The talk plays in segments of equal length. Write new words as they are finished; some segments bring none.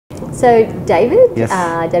So David, Yes.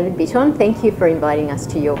 David Bitton, thank you for inviting us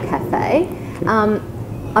to your cafe.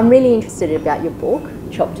 I'm really interested about your book,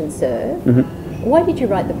 Chopped and Served. Why did you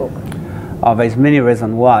write the book? Oh, there's many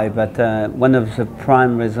reasons why, but one of the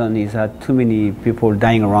prime reasons is that too many people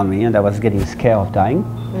dying around me, and I was getting scared of dying,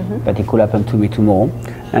 but it could happen to me tomorrow.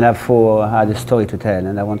 And therefore, I had a story to tell,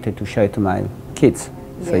 and I wanted to share it to my kids.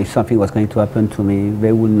 So if something was going to happen to me,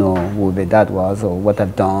 they would know who their dad was, or what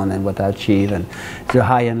I've done, and what I achieved, and the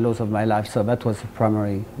high and lows of my life. So that was the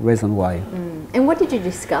primary reason why. And what did you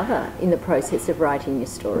discover in the process of writing your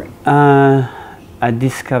story? I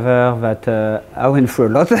discovered that I went through a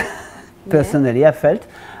lot. Personally, I felt.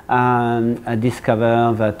 I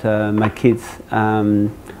discovered that my kids,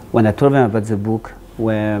 when I told them about the book,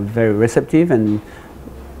 were very receptive, and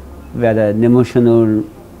they had an emotional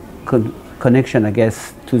connection, I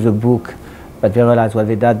guess, to the book. But they realized what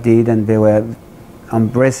their dad did, and they were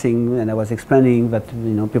embracing, and I was explaining that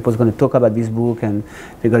people's going to talk about this book, and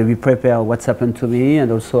they're going to be prepared what's happened to me.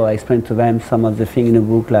 And also I explained to them some of the things in the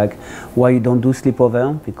book, like why you don't do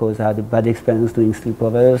sleepover, because I had a bad experience doing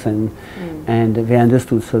sleepovers, and they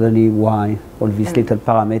understood suddenly why all these little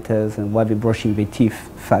parameters, and why they're brushing their teeth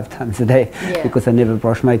 5 times a day, because I never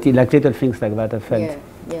brush my teeth, like little things like that. I felt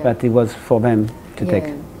that it was for them to take.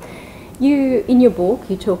 You, in your book,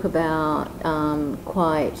 you talk about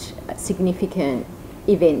quite significant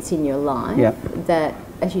events in your life that,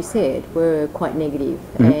 as you said, were quite negative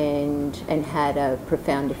and had a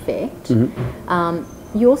profound effect.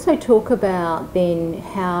 You also talk about then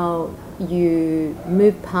how you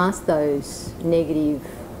moved past those negative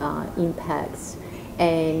impacts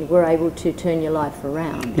and were able to turn your life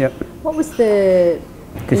around. What was the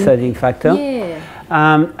deciding factor?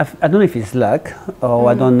 I don't know if it's luck, or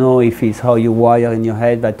I don't know if it's how you wire in your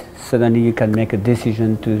head, but suddenly you can make a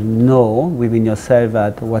decision to know within yourself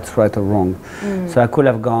that what's right or wrong. So I could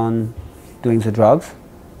have gone doing the drugs,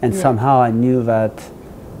 and somehow I knew that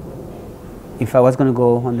if I was going to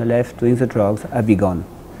go on the left doing the drugs, I'd be gone.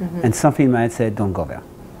 And something in my head said, don't go there.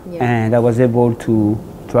 And I was able to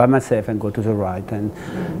drive myself and go to the right and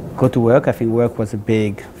go to work. I think work was a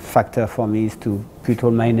big factor for me, is to put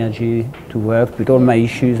all my energy to work, put all my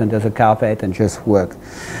issues under the carpet and just work.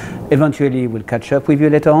 Eventually we'll catch up with you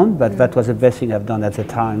later on, but that was the best thing I've done at the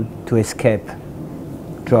time to escape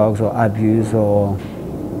drugs or abuse or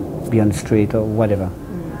be on the street or whatever.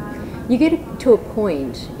 You get to a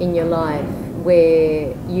point in your life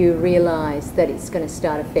where you realise that it's going to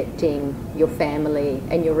start affecting your family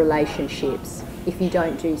and your relationships if you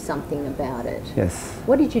don't do something about it. Yes.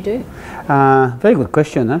 What did you do? Very good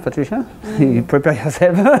question, huh, Patricia? You prepare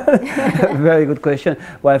yourself. Very good question.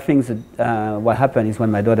 Well, I think that, what happened is when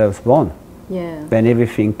my daughter was born, then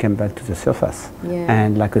everything came back to the surface.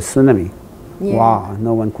 And like a tsunami. Wow,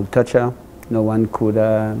 no one could touch her. No one could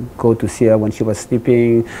go to see her when she was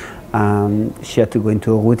sleeping. She had to go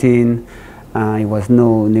into a routine. It was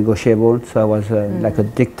no negotiable. So I was like a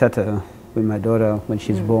dictator with my daughter when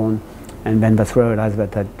she's born. And then that's where I realized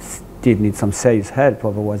that I still need some serious help,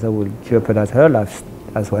 otherwise I would jeopardize her life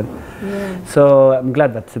as well. So I'm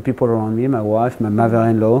glad that the people around me, my wife, my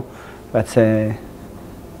mother-in-law, that say,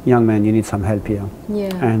 young man, you need some help here.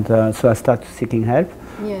 And so I started seeking help.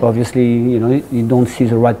 Obviously, you don't see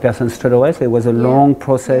the right person straight away, so it was a long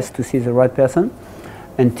process to see the right person,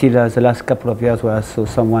 until the last couple of years where I saw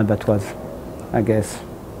someone that was, I guess,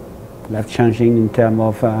 life-changing in terms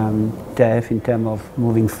of death, in terms of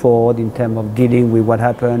moving forward, in terms of dealing with what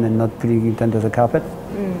happened and not putting it under the carpet.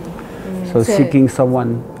 So seeking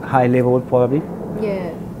someone high level, probably.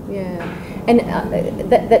 And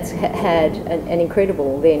that's had an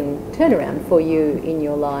incredible then turnaround for you in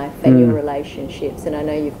your life and your relationships. And I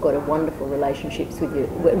know you've got a wonderful relationship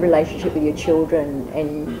with your children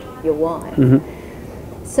and your wife.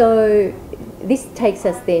 So this takes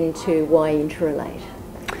us then to why Interrelate.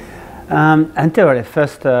 Interrelate,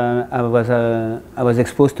 first I was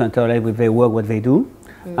exposed to Interrelate with their work, what they do,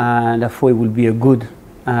 and I thought it would be a good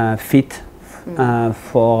fit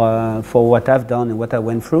for what I've done and what I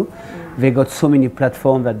went through. They got so many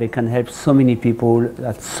platforms that they can help so many people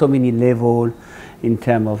at so many levels in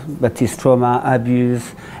terms of that is trauma,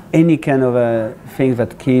 abuse, any kind of things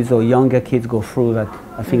that kids or younger kids go through that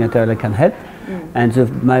I think Interrelate can help.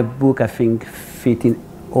 And my book, I think, fit in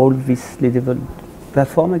all these little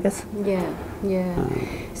platform, I guess.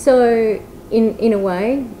 So in a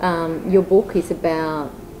way, your book is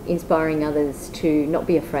about inspiring others to not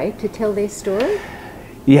be afraid to tell their story?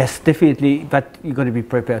 Yes, definitely, but you've got to be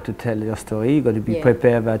prepared to tell your story. You've got to be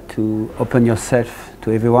prepared to open yourself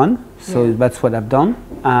to everyone. So that's what I've done.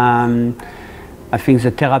 I think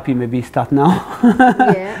the therapy maybe start now.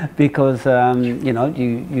 Yeah. Because you know,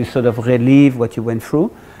 you sort of relieve what you went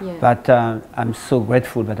through. Yeah. But I'm so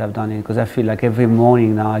grateful that I've done it, because I feel like every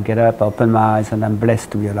morning now I get up, I open my eyes, and I'm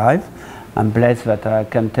blessed to be alive. I'm blessed that I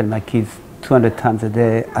can tell my kids 200 times a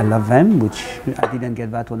day I love them, which I didn't get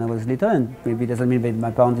that when I was little, and maybe it doesn't mean that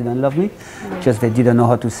my parents didn't love me, just they didn't know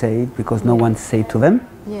how to say it because no one said it to them.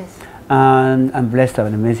 Yes. And I'm blessed to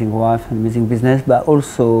have an amazing wife, an amazing business, but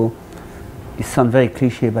also, it sounds very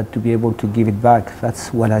cliche, but to be able to give it back,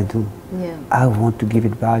 that's what I do. Yeah. I want to give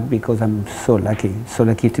it back because I'm so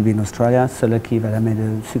lucky to be in Australia, so lucky that I made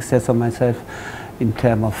a success of myself in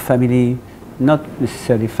terms of family, not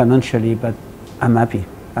necessarily financially, but I'm happy.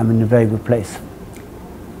 I'm in a very good place.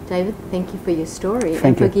 David, thank you for your story Thank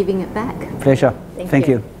and you. for giving it back. Pleasure. Thank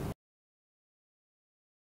you.